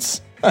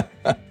Giants.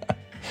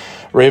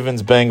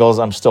 Ravens,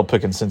 Bengals, I'm still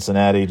picking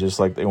Cincinnati, just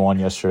like they won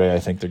yesterday. I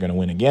think they're going to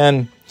win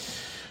again.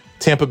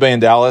 Tampa Bay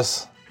and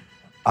Dallas.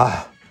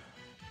 I'm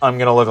going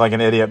to look like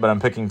an idiot, but I'm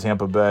picking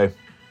Tampa Bay.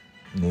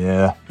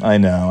 Yeah, I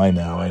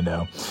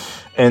know.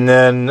 And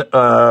then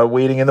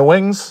waiting in the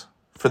wings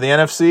for the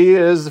NFC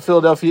is the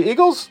Philadelphia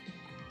Eagles.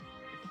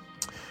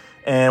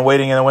 And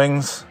waiting in the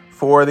wings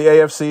for the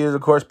AFC is,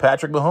 of course,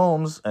 Patrick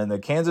Mahomes and the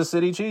Kansas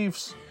City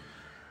Chiefs.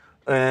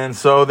 And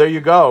so there you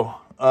go.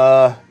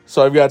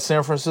 So I've got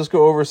San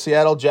Francisco over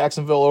Seattle,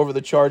 Jacksonville over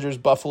the Chargers,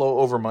 Buffalo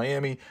over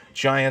Miami,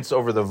 Giants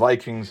over the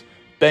Vikings,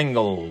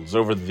 Bengals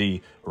over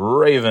the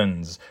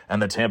Ravens,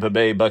 and the Tampa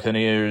Bay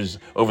Buccaneers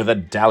over the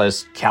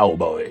Dallas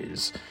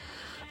Cowboys.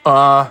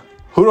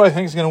 Who do I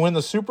think is going to win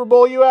the Super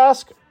Bowl, you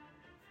ask?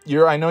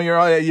 I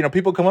know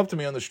people come up to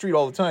me on the street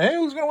all the time. Hey,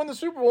 who's going to win the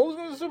Super Bowl? Who's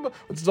going to win the Super Bowl?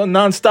 It's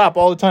nonstop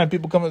all the time.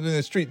 People come up to me in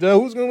the street.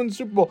 Who's going to win the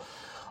Super Bowl?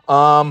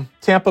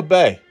 Tampa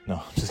Bay. No,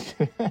 I'm just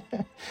kidding.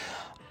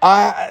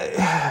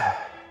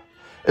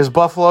 Is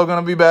Buffalo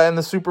going to be back in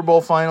the Super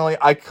Bowl finally?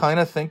 I kind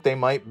of think they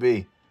might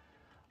be.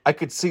 I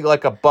could see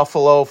like a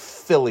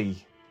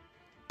Buffalo-Philly.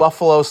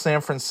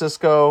 Buffalo-San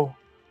Francisco.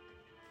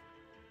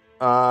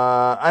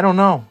 I don't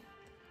know.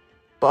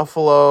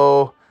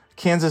 Buffalo,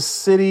 Kansas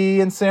City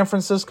and San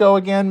Francisco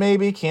again,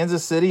 maybe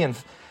Kansas City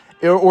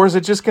or is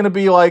it just going to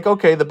be like,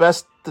 okay,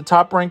 the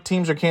top ranked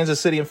teams are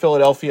Kansas City and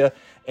Philadelphia,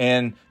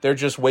 and they're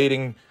just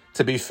waiting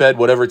to be fed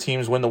whatever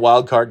teams win the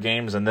wild card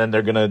games, and then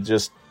they're gonna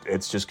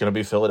it's just gonna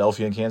be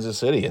Philadelphia and Kansas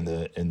City in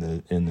the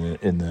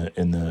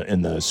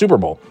Super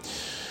Bowl.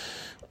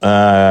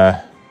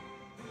 I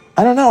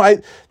don't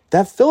know.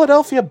 That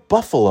Philadelphia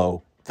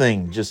Buffalo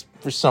thing, just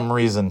for some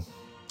reason,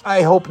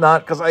 I hope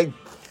not, because I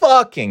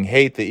fucking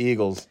hate the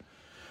Eagles,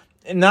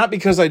 and not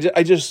because I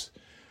just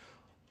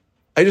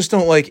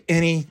don't like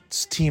any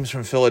teams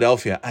from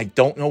Philadelphia. I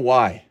don't know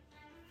why.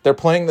 They're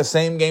playing the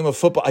same game of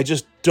football. I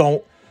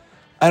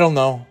don't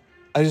know.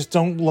 I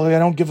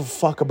don't give a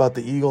fuck about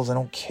the Eagles. I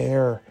don't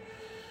care.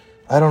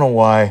 I don't know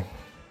why.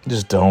 I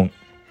just don't.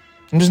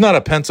 I'm just not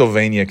a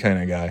Pennsylvania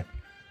kind of guy.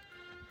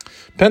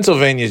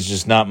 Pennsylvania is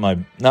just not my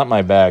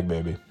bag,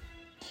 baby.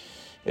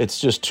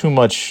 It's just too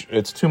much.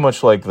 It's too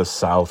much like the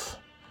South,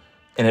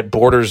 and it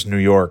borders New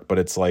York, but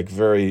it's like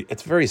very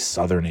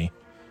southerny.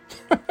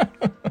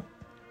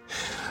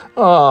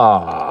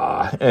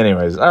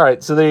 Anyways, all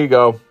right. So there you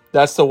go.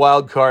 That's the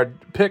wild card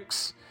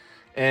picks,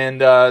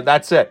 and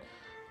that's it.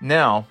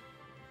 Now,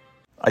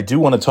 I do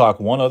want to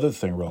talk one other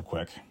thing real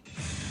quick.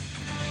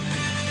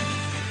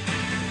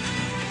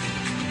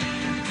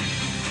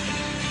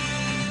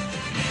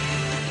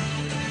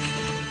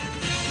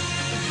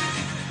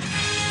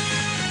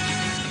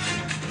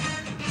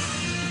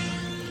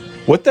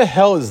 What the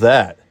hell is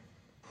that?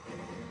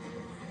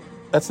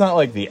 That's not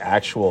like the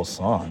actual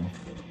song.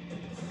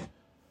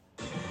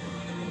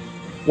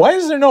 Why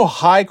is there no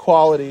high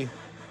quality?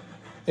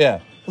 Yeah,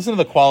 listen to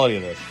the quality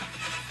of this.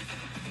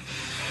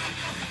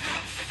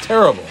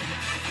 Terrible.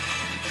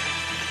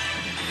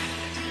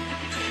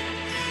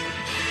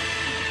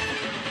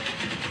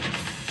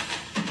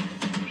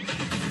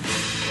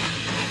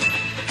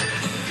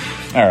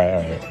 All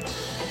right.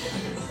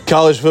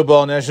 College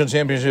football national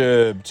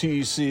championship,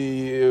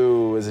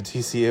 TCU. Is it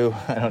TCU?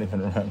 I don't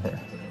even remember.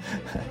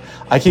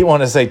 I keep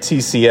wanting to say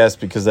TCS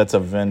because that's a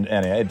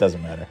anyway, it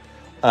doesn't matter.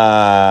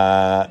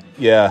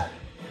 Yeah.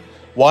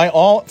 Why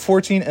all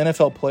 14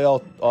 NFL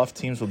playoff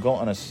teams will go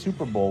on a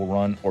Super Bowl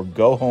run or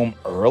go home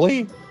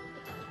early?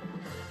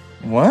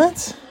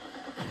 What?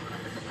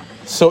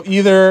 So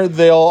either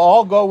they'll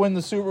all go win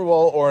the Super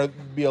Bowl or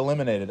be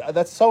eliminated.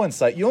 That's so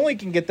insight. You only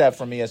can get that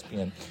from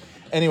ESPN.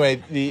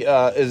 Anyway,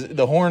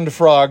 the Horned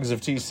Frogs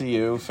of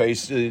TCU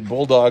face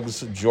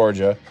Bulldogs of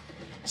Georgia.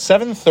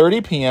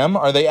 7:30 p.m.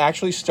 Are they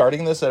actually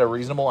starting this at a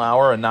reasonable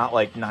hour and not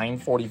like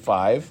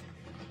 9:45?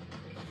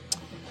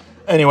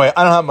 Anyway,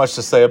 I don't have much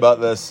to say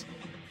about this.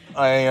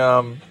 I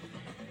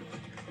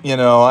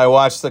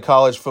watched the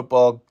college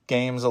football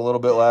games a little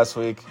bit last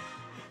week.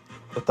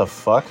 What the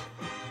fuck?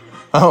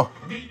 Oh.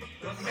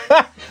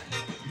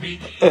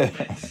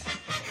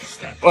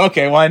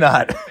 Okay, why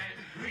not?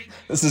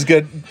 This is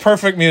good.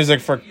 Perfect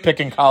music for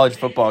picking college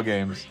football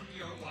games.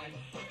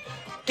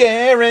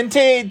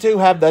 Guaranteed to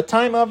have the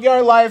time of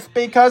your life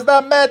because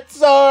the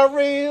Mets are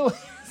really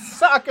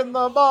sucking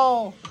the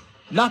ball,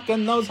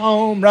 knocking those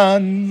home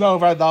runs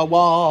over the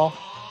wall.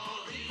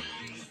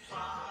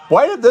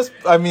 Why did this?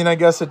 I mean, I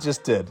guess it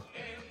just did.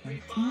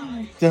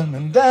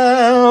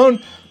 Down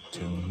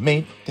to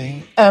meet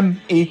the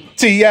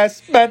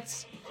METS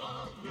Mets.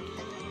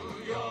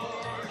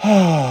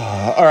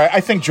 All right,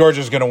 I think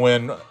Georgia's going to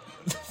win.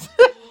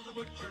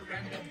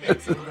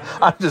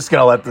 I'm just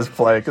going to let this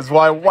play because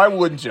why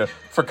wouldn't you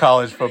for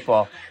college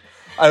football?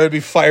 I would be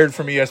fired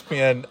from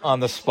ESPN on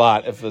the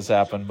spot if this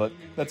happened, but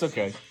that's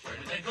okay.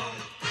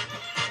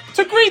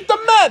 To greet the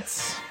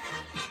Mets,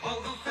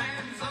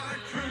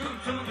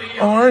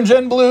 orange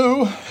and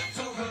blue.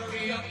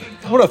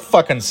 What a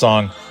fucking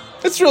song.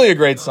 It's really a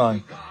great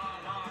song.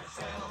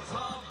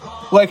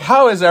 Like,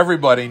 how is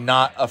everybody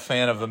not a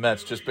fan of the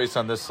Mets just based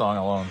on this song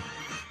alone?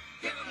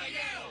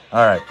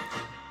 All right.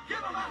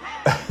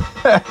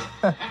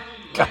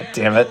 God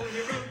damn it.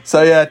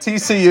 So, yeah,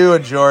 TCU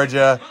and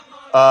Georgia.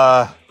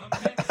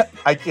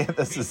 I can't.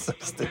 This is so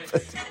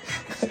stupid.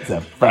 It's a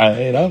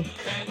Friday.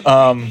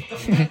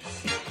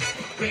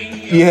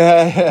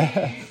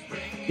 Yeah.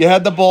 You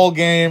had the bowl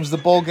games. The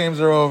bowl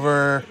games are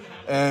over.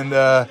 And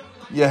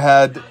you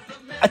had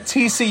a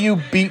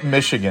TCU beat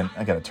Michigan.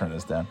 I got to turn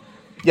this down.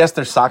 Yes,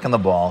 they're socking the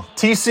ball.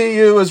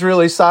 TCU is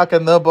really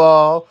socking the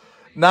ball,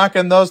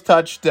 knocking those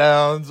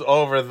touchdowns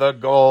over the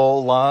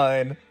goal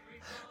line.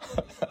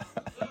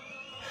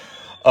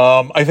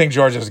 I think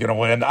Georgia's going to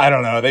win. I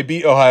don't know. They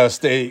beat Ohio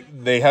State.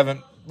 They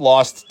haven't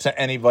lost to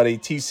anybody.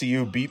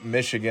 TCU beat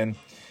Michigan.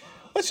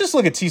 Let's just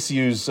look at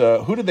TCU's.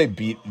 Who did they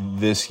beat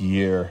this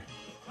year?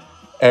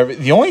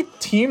 The only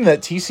team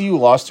that TCU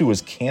lost to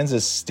was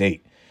Kansas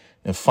State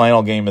in the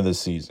final game of the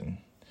season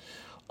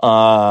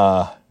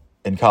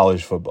in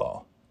college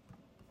football.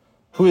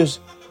 Who is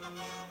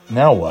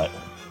now what?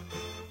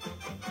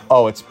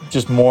 Oh, it's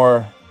just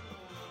more.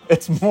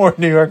 It's more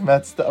New York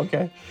Mets stuff.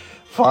 Okay,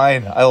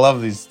 fine. I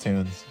love these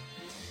tunes.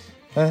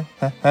 Bring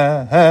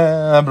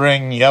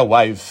your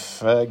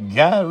wife,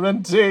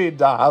 guaranteed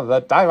to have the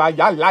time of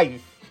your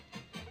life.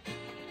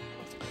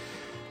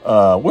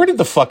 Where did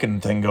the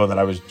fucking thing go that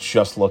I was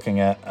just looking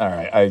at? All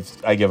right,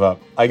 I give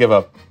up.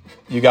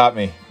 You got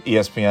me,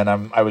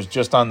 ESPN. I was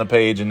just on the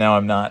page and now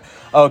I'm not.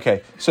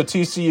 Okay, so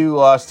TCU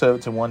lost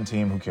to one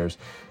team. Who cares?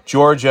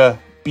 Georgia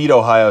beat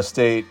Ohio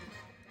State,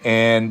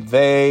 and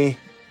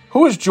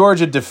who has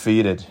Georgia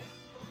defeated?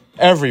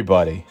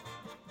 Everybody.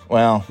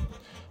 Well,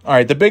 all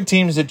right. The big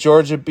teams that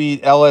Georgia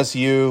beat: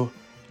 LSU,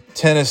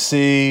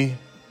 Tennessee,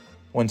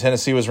 when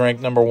Tennessee was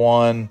ranked number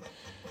 1,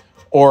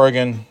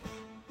 Oregon.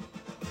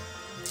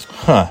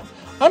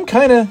 I'm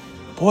kind of,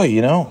 why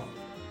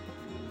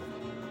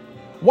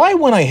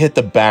when I hit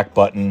the back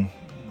button,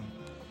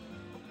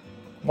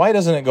 why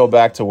doesn't it go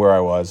back to where I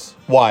was?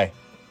 Why?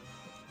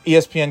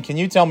 ESPN, can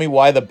you tell me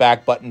why the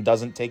back button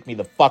doesn't take me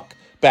the fuck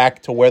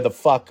back to where the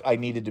fuck I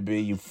needed to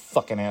be, you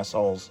fucking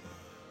assholes?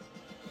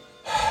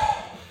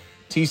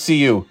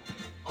 TCU.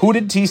 Who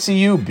did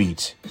TCU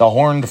beat? The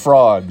Horned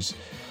Frogs.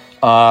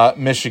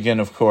 Michigan,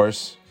 of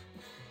course.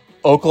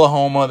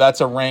 Oklahoma,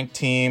 that's a ranked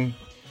team.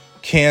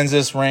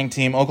 Kansas, ranked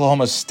team.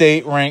 Oklahoma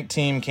State, ranked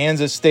team.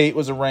 Kansas State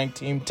was a ranked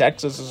team.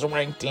 Texas is a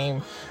ranked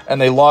team.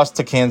 And they lost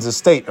to Kansas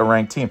State, a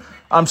ranked team.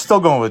 I'm still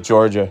going with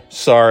Georgia.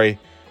 Sorry.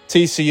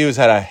 TCU's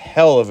had a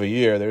hell of a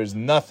year. There's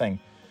nothing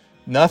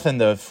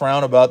to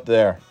frown about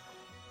there.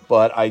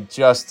 But I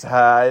just,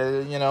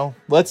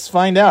 let's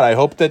find out. I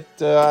hope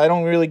that I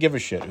don't really give a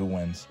shit who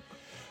wins.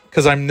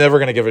 Because I'm never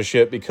going to give a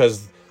shit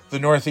because the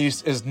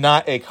Northeast is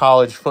not a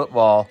college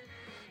football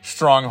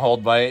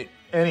stronghold by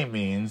any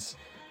means.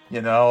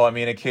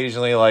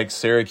 Occasionally, like,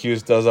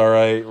 Syracuse does all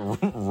right.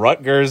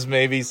 Rutgers,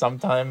 maybe,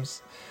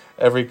 sometimes,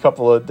 every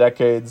couple of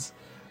decades.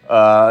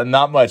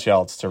 Not much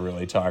else to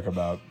really talk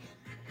about.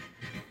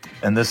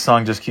 And this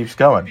song just keeps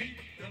going.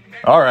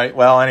 All right,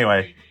 well,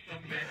 anyway.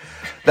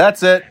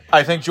 That's it.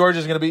 I think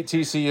Georgia's going to beat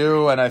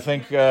TCU, and I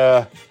think,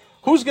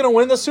 who's going to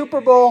win the Super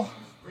Bowl?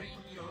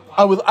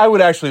 I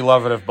would actually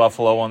love it if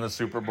Buffalo won the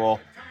Super Bowl.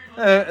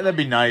 That'd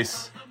be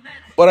nice.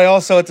 But I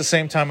also, at the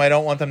same time, I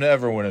don't want them to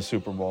ever win a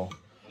Super Bowl.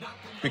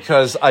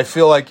 Because I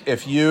feel like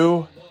if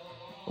you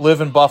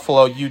live in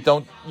Buffalo,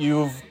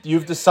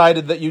 you've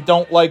decided that you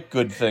don't like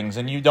good things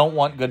and you don't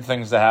want good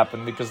things to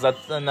happen because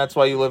that's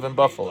why you live in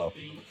Buffalo.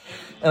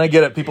 And I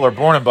get it, people are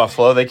born in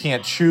Buffalo, they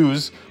can't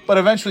choose, but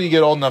eventually you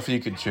get old enough you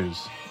could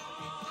choose.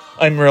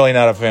 I'm really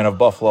not a fan of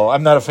Buffalo.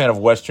 I'm not a fan of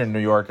Western New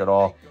York at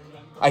all.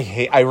 I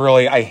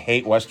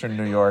hate Western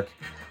New York.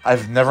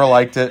 I've never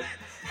liked it.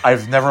 I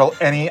have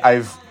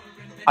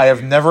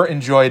never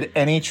enjoyed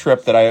any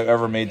trip that I have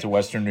ever made to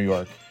Western New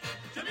York.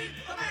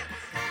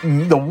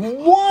 The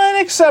one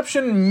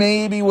exception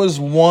maybe was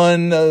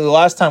the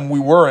last time we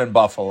were in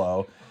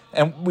Buffalo,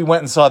 and we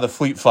went and saw the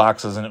Fleet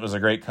Foxes, and it was a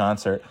great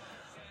concert.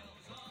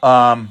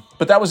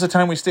 But that was the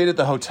time we stayed at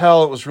the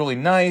hotel. It was really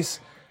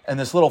nice, and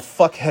this little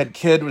fuckhead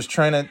kid was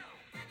trying to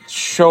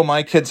show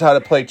my kids how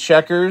to play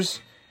checkers.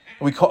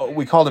 We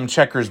called him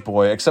Checkers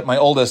Boy, except my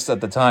oldest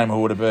at the time,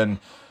 who would have been,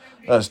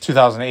 it was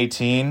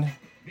 2018,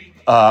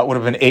 would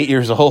have been 8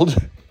 years old,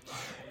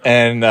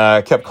 and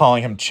kept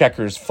calling him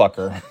Checkers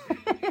Fucker.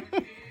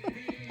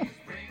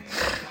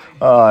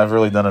 I've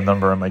really done a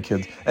number on my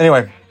kids.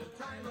 Anyway,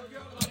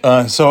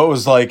 so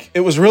it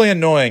was really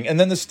annoying. And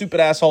then the stupid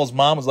asshole's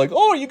mom was like,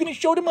 "Oh, are you going to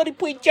show them how to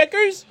play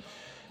checkers?"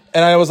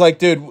 And I was like,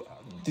 dude,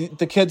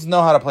 the kids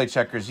know how to play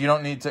checkers. You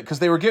don't need to, because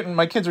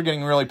my kids were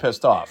getting really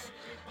pissed off.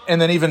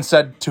 And then even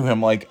said to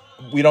him, like,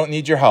 "We don't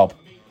need your help."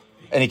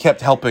 And he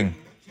kept helping.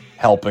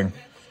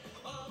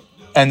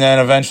 And then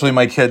eventually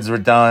my kids were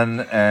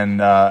done, and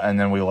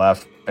then we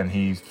left, and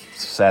he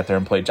sat there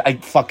and played.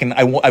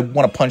 I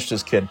want to punch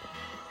this kid.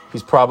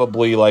 He's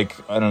probably, like,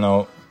 I don't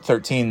know,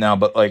 13 now,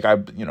 but, like,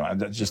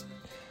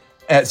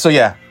 so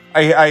yeah,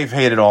 I've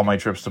hated all my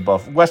trips to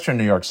Buffalo. Western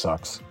New York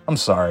sucks. I'm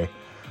sorry.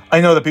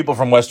 I know that people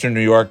from Western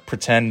New York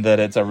pretend that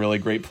it's a really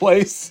great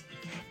place,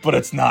 but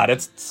it's not.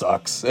 It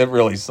sucks. It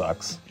really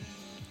sucks.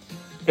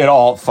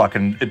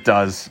 It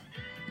does.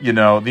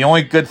 The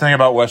only good thing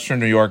about Western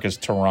New York is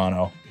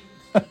Toronto.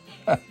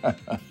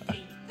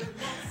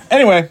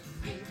 Anyway,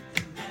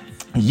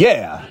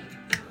 yeah.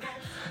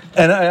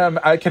 And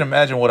I can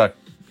imagine what a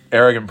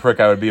arrogant prick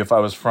I would be if I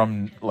was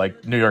from,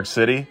 like, New York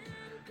City.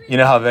 You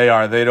know how they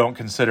are. They don't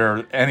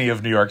consider any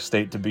of New York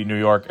State to be New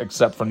York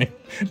except for New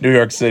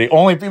York City.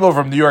 Only people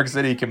from New York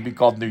City can be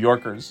called New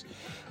Yorkers,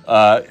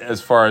 as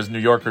far as New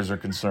Yorkers are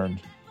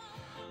concerned.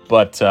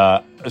 But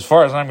as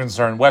far as I'm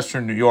concerned,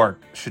 Western New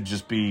York should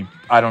just be,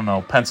 I don't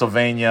know,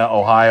 Pennsylvania,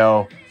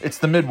 Ohio. It's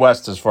the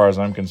Midwest as far as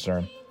I'm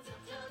concerned.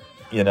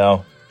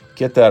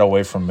 Get that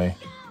away from me.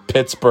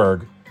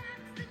 Pittsburgh.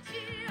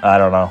 I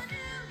don't know.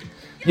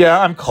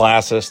 Yeah, I'm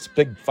classist.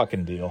 Big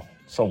fucking deal.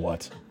 So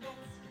what?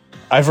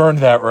 I've earned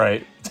that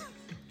right.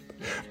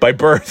 By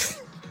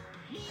birth.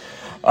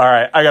 All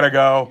right, I gotta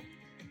go.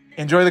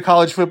 Enjoy the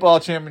college football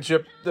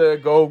championship.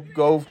 Go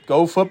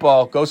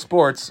football. Go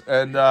sports.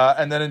 And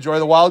then enjoy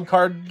the wild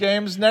card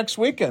games next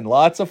weekend.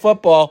 Lots of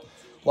football.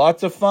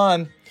 Lots of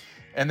fun.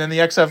 And then the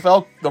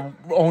XFL,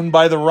 owned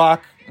by The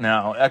Rock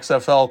now.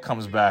 XFL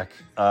comes back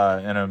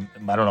in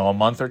a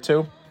month or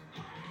two.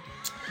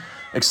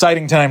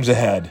 Exciting times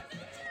ahead.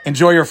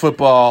 Enjoy your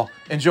football.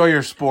 Enjoy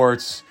your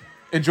sports.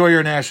 Enjoy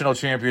your national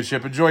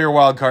championship. Enjoy your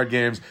wild card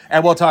games.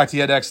 And we'll talk to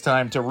you next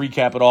time to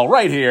recap it all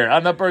right here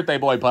on the Birthday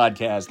Boy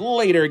Podcast.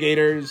 Later,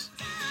 Gators.